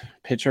ranked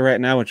pitcher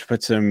right now, which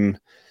puts him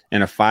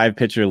in a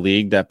 5-pitcher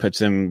league. That puts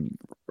him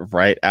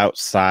right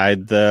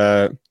outside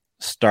the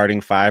starting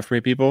 5 for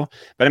people.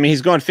 But I mean,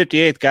 he's going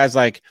 58th. Guys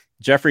like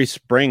Jeffrey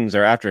Springs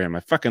are after him.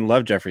 I fucking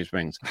love Jeffrey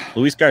Springs.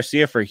 Luis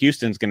Garcia for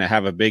Houston's going to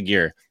have a big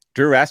year.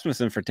 Drew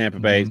Rasmussen for Tampa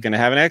Bay is going to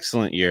have an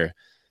excellent year.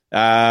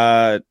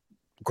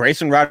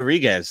 Grayson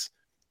Rodriguez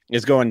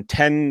is going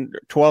 10,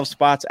 12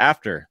 spots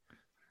after.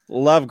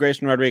 Love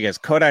Grayson Rodriguez.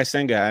 Kodai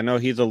Senga, I know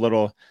he's a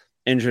little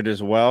injured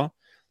as well,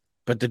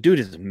 but the dude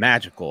is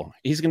magical.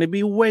 He's going to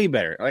be way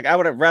better. Like, I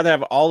would rather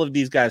have all of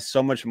these guys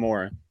so much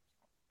more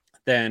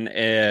than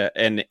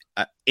an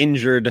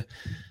injured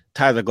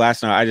Tyler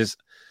Glasnow.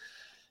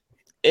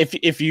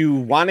 If you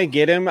want to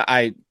get him,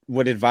 I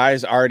would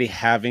advise already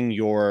having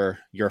your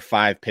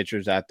 5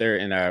 pitchers out there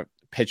in a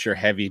pitcher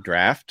heavy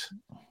draft.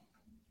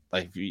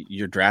 Like,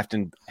 you're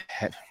drafting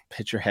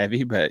pitcher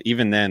heavy, but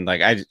even then,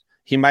 like,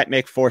 he might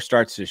make 4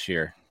 starts this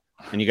year,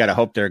 and you got to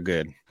hope they're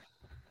good.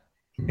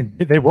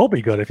 They will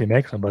be good if he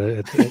makes them,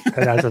 but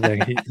that's the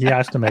thing. He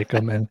has to make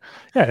them, and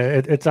yeah,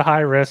 it's a high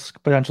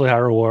risk, potentially high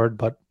reward.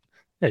 But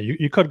yeah,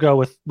 you could go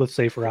with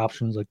safer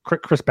options like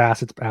Chris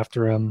Bassett's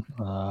after him.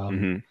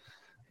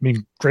 I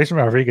mean, Grayson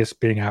Rodriguez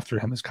being after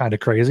him is kind of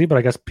crazy, but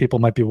I guess people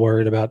might be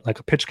worried about like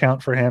a pitch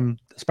count for him,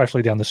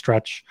 especially down the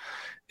stretch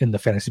in the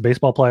fantasy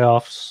baseball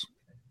playoffs.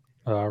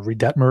 Reed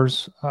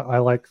Detmers, I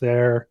like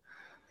there.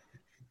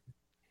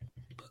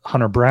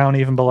 Hunter Brown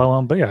even below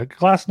him, but yeah,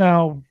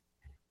 Glasnow,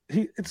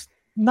 it's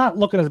not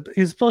looking as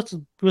he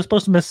was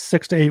supposed to miss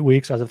 6 to 8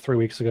 weeks as of 3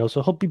 weeks ago,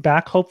 so he'll be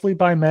back hopefully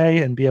by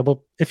May and be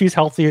able. If he's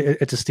healthy,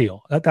 it's a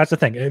steal. That's the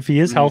thing. If he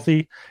is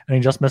healthy and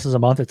he just misses a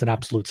month, it's an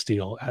absolute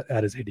steal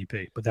at his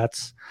ADP. But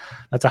that's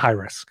a high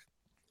risk.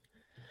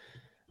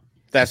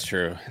 That's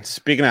true.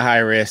 Speaking of high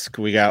risk,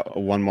 we got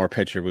one more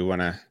pitcher we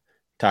want to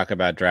talk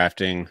about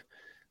drafting.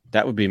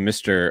 That would be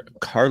Mr.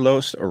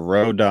 Carlos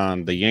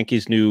Rodon. The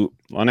Yankees knew,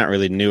 well, not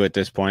really new at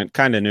this point,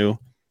 kind of new.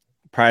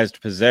 Prized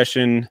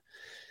possession.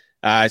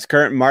 His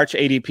current March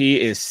ADP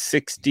is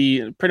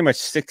 60, pretty much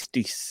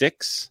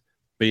 66,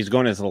 but he's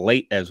going as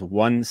late as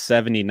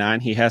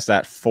 179. He has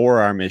that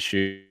forearm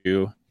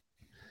issue.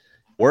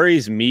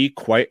 Worries me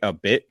quite a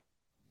bit,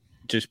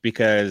 just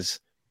because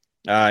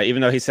even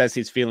though he says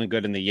he's feeling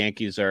good and the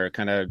Yankees are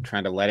kind of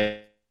trying to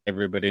let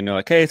everybody know,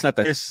 like, hey, it's not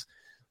this.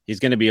 He's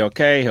going to be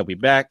okay. He'll be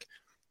back.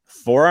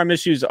 Forearm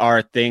issues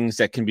are things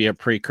that can be a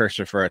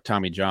precursor for a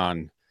Tommy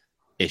John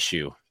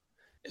issue.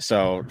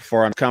 So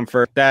forearm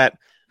comfort, that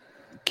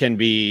can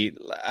be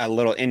a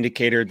little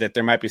indicator that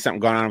there might be something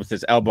going on with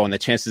his elbow, and the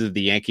chances of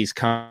the Yankees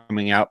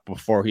coming out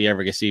before he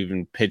ever gets to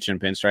even pitch in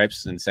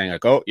pinstripes and saying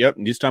like, oh, yep,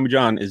 use Tommy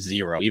John is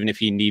 0, even if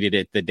he needed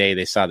it the day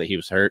they saw that he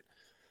was hurt.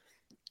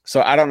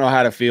 So I don't know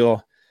how to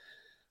feel.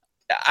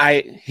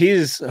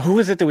 Who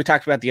was it that we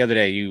talked about the other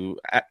day?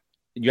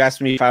 You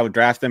asked me if I would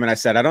draft them, and I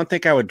said I don't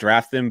think I would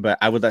draft them, but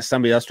I would let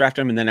somebody else draft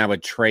them, and then I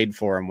would trade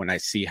for them when I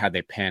see how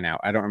they pan out.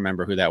 I don't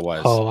remember who that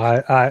was. Oh,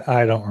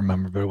 I don't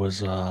remember, but it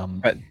was.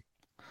 But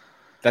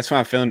that's how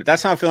I'm feeling.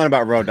 That's how I'm feeling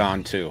about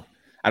Rodon too.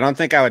 I don't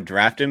think I would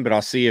draft him, but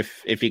I'll see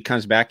if he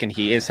comes back and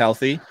he is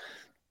healthy.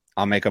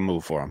 I'll make a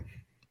move for him.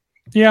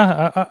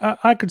 Yeah,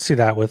 I could see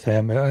that with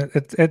him.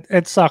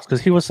 It sucks because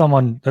he was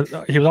also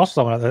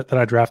someone that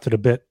I drafted a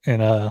bit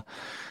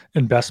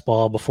in best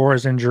ball before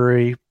his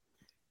injury.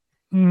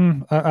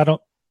 I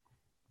don't.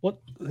 What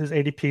his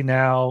ADP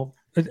now?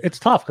 It's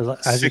tough because,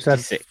 as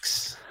 66. You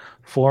said,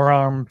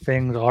 forearm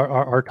things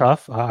are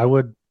tough. I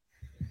wouldn't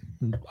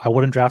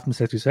draft him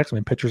 66. I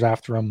mean, pitchers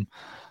after him: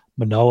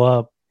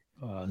 Manoah,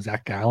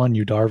 Zach Gallen,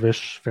 Yu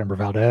Darvish, Framber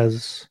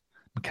Valdez,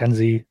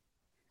 McKenzie,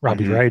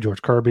 Robbie Mhm. Ray,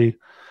 George Kirby,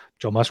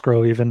 Joe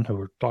Musgrove, even who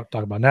we're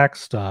talking about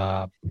next.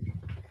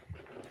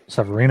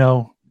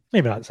 Severino,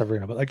 maybe not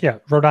Severino, but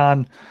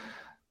Rodon.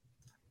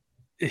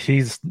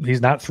 He's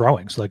not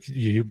throwing. So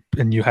you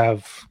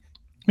have,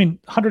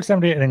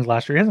 178 innings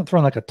last year. He hasn't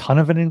thrown like a ton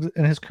of innings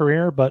in his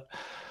career, but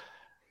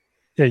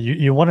yeah,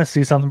 you want to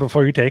see something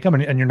before you take him,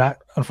 and you're not,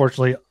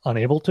 unfortunately,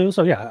 unable to.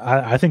 So yeah,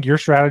 I think your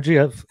strategy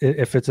of,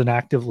 if it's an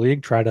active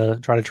league, try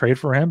to trade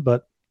for him,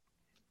 but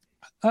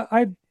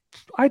I'd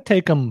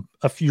take him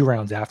a few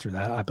rounds after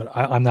that. But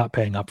I'm not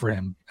paying up for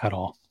him at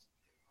all.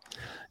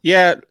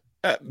 Yeah,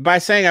 by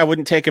saying I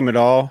wouldn't take him at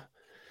all,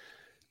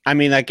 I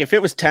mean, like if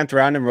it was 10th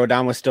round and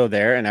Rodon was still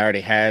there and I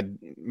already had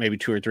maybe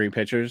 2 or 3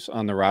 pitchers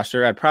on the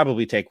roster, I'd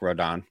probably take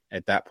Rodon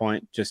at that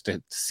point just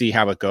to see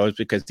how it goes,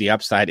 because the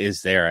upside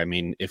is there. I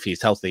mean, if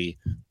he's healthy,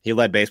 he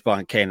led baseball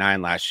in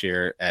K9 last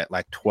year at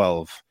like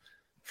 12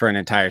 for an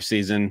entire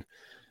season.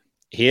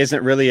 He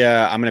isn't really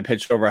I'm going to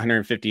pitch over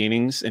 150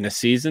 innings in a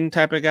season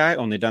type of guy.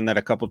 Only done that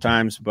a couple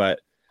times,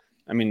 but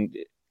I mean,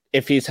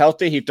 if he's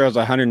healthy, he throws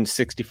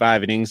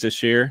 165 innings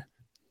this year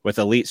with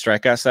elite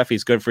strikeout stuff.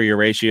 He's good for your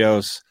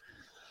ratios.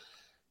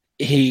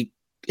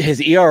 His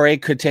ERA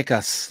could take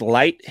a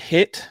slight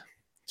hit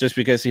just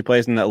because he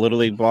plays in that little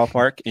league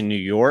ballpark in New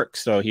York.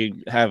 So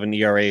he'd have an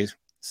ERA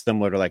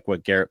similar to like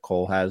what Garrett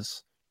Cole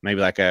has, maybe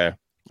like a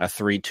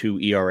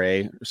 3.2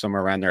 ERA or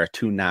somewhere around there, a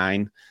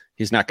 2.9.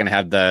 He's not going to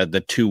have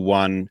the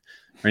 2.1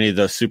 or any of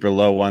those super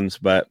low ones.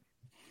 But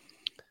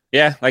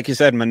yeah, like you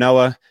said,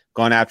 Manoah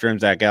going after him,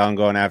 Zach Gallen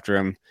going after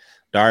him,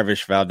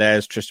 Darvish,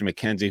 Valdez, Tristan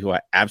McKenzie, who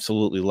I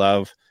absolutely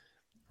love,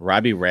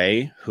 Robbie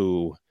Ray,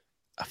 who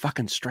a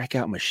fucking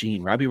strikeout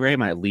machine. Robbie Ray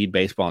might lead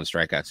baseball in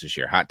strikeouts this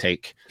year. Hot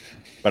take,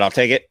 but I'll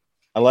take it.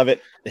 I love it.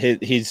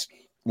 He's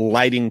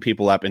lighting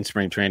people up in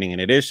spring training,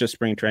 and it is just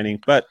spring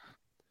training, but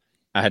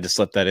I had to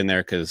slip that in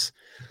there because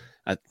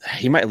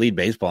he might lead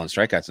baseball in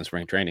strikeouts in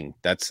spring training.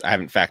 I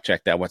haven't fact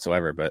checked that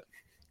whatsoever, but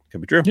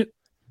could be true.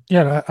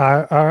 Yeah,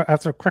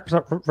 after quick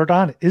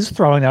Rodon is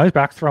throwing now. He's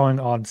back throwing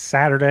on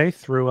Saturday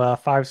through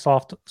 5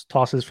 soft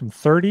tosses from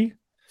 30,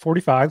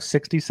 45,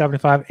 60,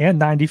 75, and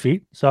 90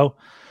 feet. So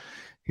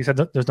he said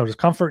that there's no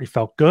discomfort. He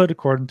felt good,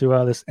 according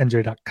to this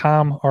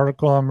NJ.com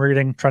article I'm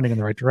reading, trending in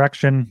the right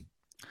direction.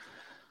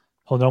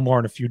 He'll know more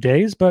in a few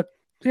days, but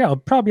yeah, he'll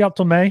probably be out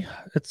till May.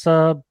 It's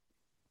I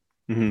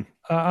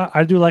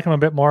do like him a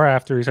bit more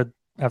after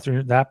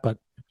that, but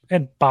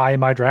and by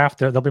my draft,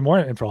 there'll be more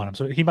info on him.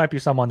 So he might be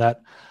someone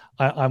that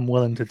I'm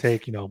willing to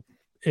take,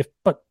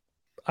 but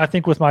I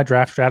think with my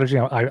draft strategy,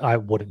 I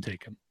wouldn't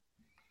take him.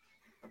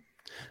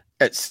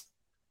 It's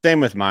same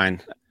with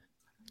mine.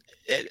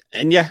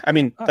 And yeah, I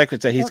mean, like I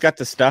said, he's got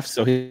the stuff,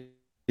 so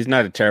he's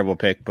not a terrible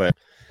pick, but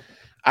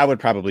I would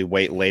probably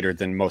wait later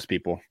than most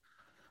people.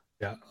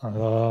 Yeah.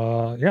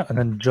 And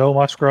then Joe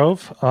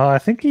Musgrove, I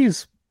think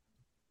he's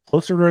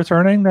closer to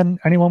returning than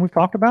anyone we've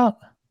talked about.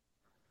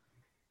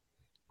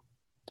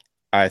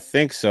 I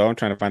think so. I'm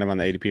trying to find him on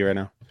the ADP right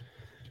now.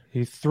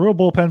 He threw a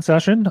bullpen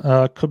session,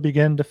 could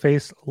begin to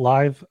face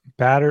live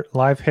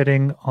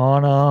hitting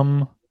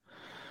on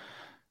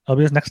that'll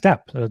be his next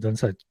step. Then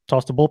said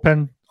tossed a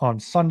bullpen on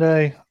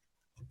Sunday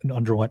and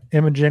underwent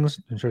imaging.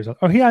 I'm sure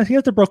he has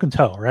the broken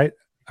toe, right?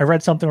 I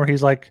read something where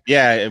he's like,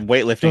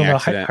 weightlifting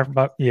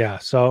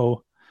accident.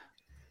 So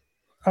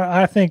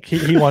I think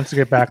he wants to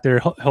get back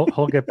there.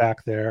 He'll get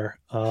back there.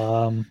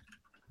 What's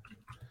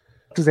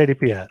his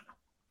ADP at?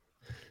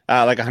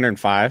 Like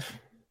 105.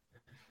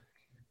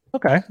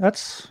 Okay,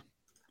 that's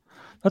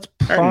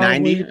probably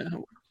 90.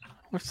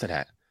 What's it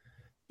at?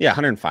 Yeah,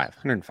 105.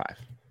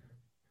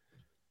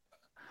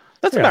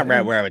 That's about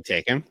right where I would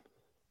take him.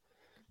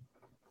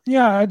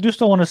 Yeah, I just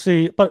don't want to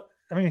see. But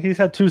I mean, he's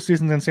had 2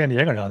 seasons in San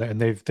Diego now, and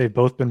they've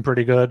both been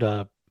pretty good.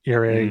 ERA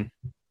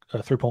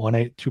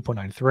 3.18,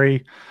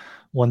 2.93,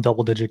 1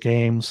 double-digit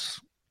games.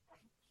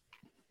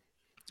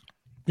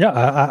 Yeah,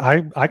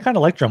 I kind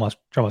of like Joe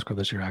Musgrove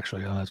this year,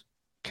 actually.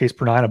 Case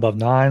per 9 above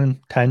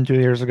 9, 10 2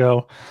 years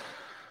ago.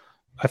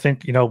 I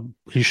think,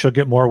 he should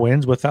get more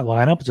wins with that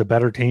lineup. It's a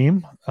better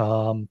team.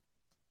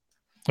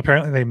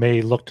 Apparently they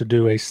may look to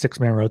do a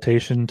 6-man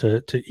rotation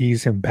to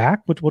ease him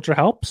back, which will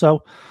help.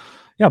 So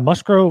yeah,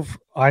 Musgrove,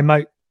 I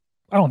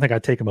don't think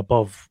I'd take him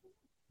above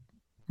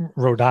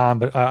Rodon,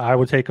 but I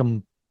would take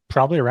him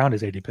probably around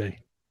his ADP.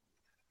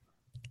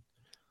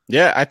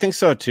 Yeah, I think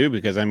so too,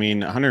 because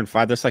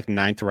 105, that's like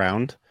 9th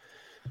round.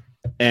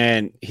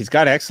 And he's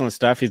got excellent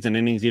stuff. He's an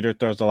innings eater,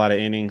 throws a lot of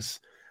innings.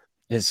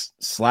 His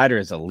slider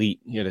is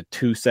elite. He had a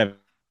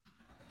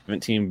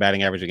 2.17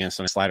 batting average against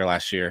on a slider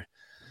last year.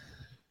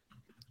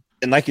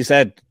 And like you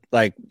said,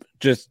 like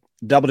just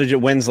double-digit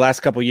wins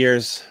last couple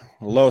years,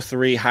 low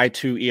 3, high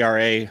 2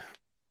 ERA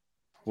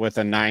with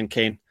a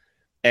 9K.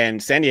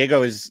 And San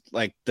Diego is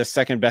like the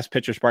second best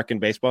pitcher's park in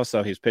baseball,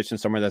 so he's pitching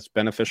somewhere that's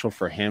beneficial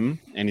for him.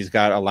 And he's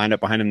got a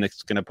lineup behind him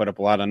that's going to put up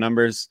a lot of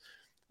numbers.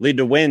 Lead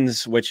to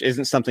wins, which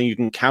isn't something you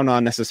can count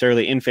on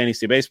necessarily in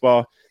fantasy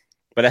baseball,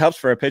 but it helps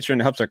for a pitcher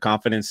and it helps their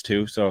confidence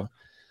too. So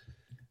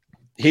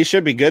He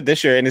should be good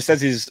this year, and it says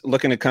he's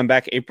looking to come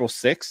back April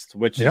 6th,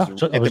 which is at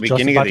the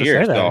beginning of the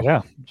year.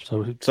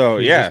 So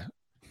yeah,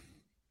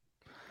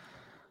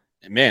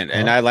 man,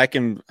 and I like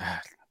him.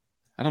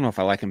 I don't know if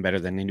I like him better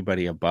than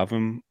anybody above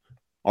him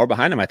or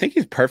behind him. I think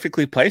he's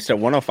perfectly placed at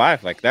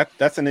 105. Like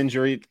that's an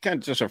injury, kind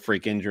of just a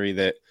freak injury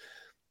that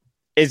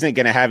isn't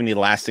going to have any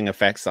lasting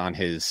effects on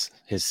his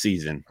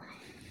season.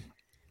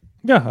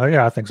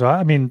 Yeah, I think so.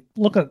 I mean,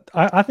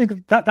 I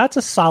think that's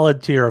a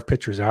solid tier of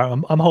pitchers.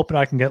 I'm hoping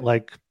I can get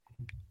like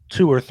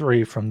 2 or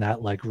 3 from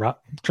that, like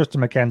Tristan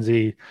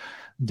McKenzie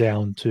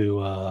down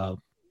to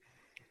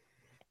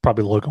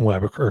probably Logan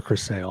Webb or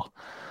Chris Sale.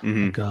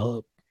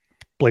 Like,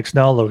 Blake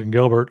Snell, Logan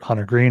Gilbert,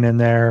 Hunter Green in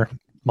there,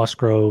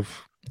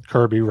 Musgrove,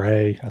 Kirby,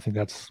 Ray. I think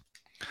those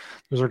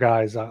are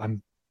guys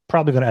I'm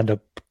probably going to end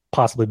up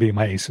possibly being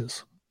my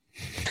aces.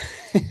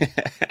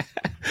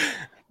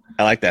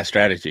 I like that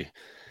strategy.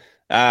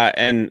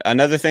 And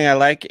another thing I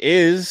like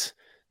is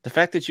the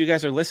fact that you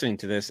guys are listening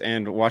to this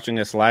and watching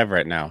us live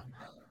right now.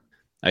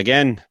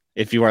 Again,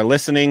 if you are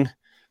listening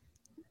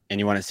and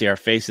you want to see our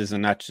faces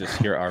and not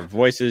just hear our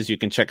voices, you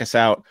can check us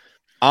out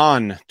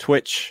on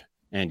Twitch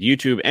and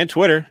YouTube and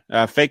Twitter.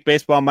 Fake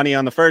Baseball Money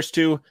on the first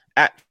 2,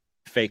 at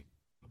Fake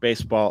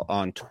Baseball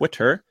on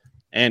Twitter.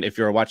 And if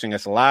you're watching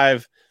us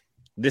live,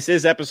 this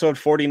is episode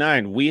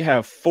 49. We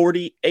have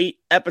 48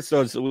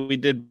 episodes that we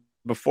did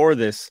before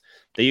this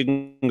that you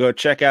can go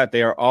check out.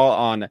 They are all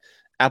on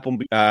Apple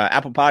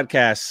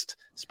Podcast,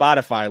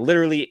 Spotify,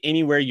 literally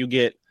anywhere you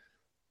get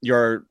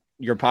your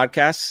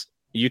podcasts,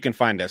 you can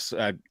find us.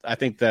 I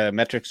think the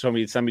metrics told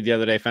me somebody the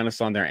other day found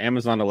us on their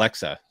Amazon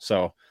Alexa.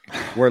 So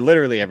we're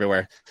literally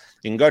everywhere.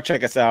 You can go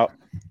check us out.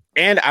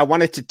 And I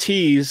wanted to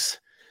tease.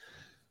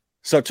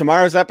 So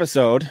tomorrow's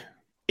episode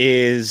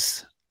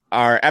is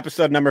our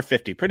episode number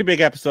 50. Pretty big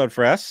episode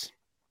for us.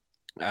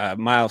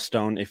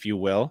 Milestone, if you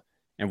will.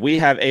 And we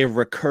have a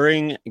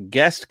recurring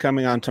guest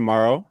coming on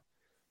tomorrow.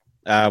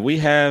 We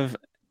have,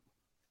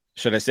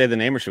 should I say the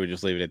name or should we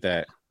just leave it at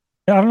that?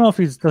 Yeah, I don't know if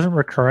doesn't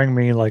recurring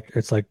mean like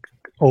it's like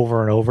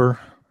over and over.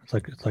 It's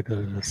like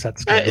a set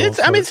schedule.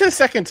 It's the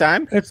second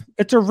time.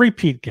 It's a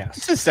repeat guest.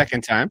 It's the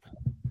second time.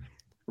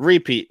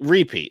 Repeat.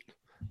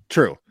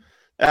 True.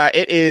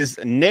 It is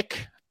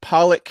Nick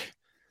Pollock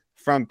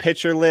from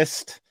Pitcher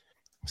List,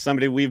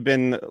 somebody we've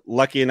been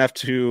lucky enough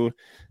to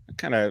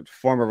kind of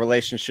form a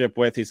relationship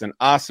with. He's an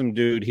awesome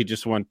dude. He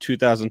just won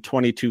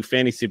 2022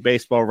 Fantasy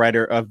Baseball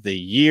Writer of the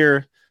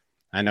Year.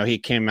 I know he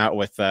came out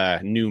with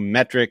a new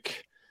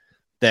metric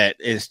that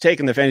is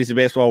taking the fantasy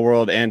baseball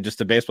world and just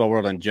the baseball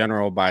world in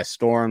general by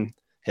storm.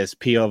 His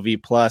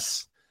POV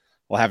plus.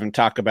 We'll have him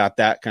talk about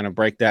that, kind of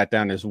break that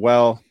down as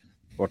well.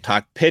 We'll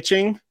talk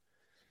pitching.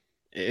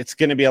 It's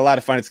going to be a lot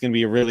of fun. It's going to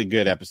be a really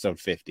good episode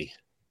 50.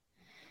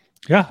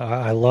 Yeah,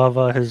 I love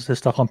his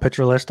stuff on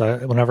Pitcher List.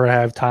 Whenever I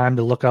have time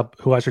to look up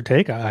who I should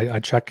take, I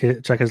check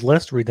his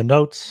list, read the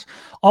notes.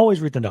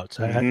 Always read the notes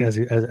as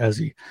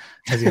he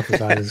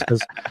emphasizes.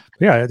 Because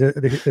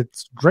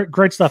it's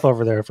great stuff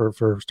over there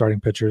for starting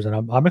pitchers, and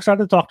I'm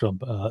excited to talk to him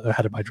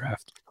ahead of my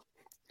draft.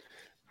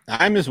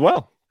 I'm as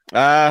well.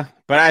 But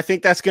I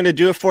think that's going to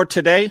do it for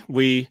today.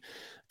 We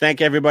thank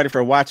everybody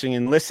for watching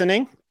and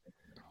listening.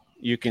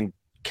 You can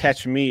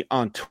catch me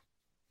on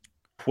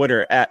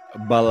Twitter at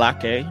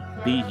Buhlockay,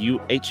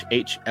 BUHHLOCKAYE.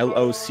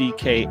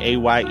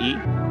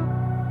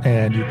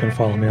 And you can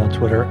follow me on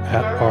Twitter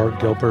at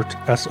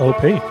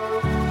RGilbertSOP. And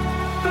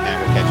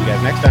we'll catch you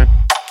guys next time.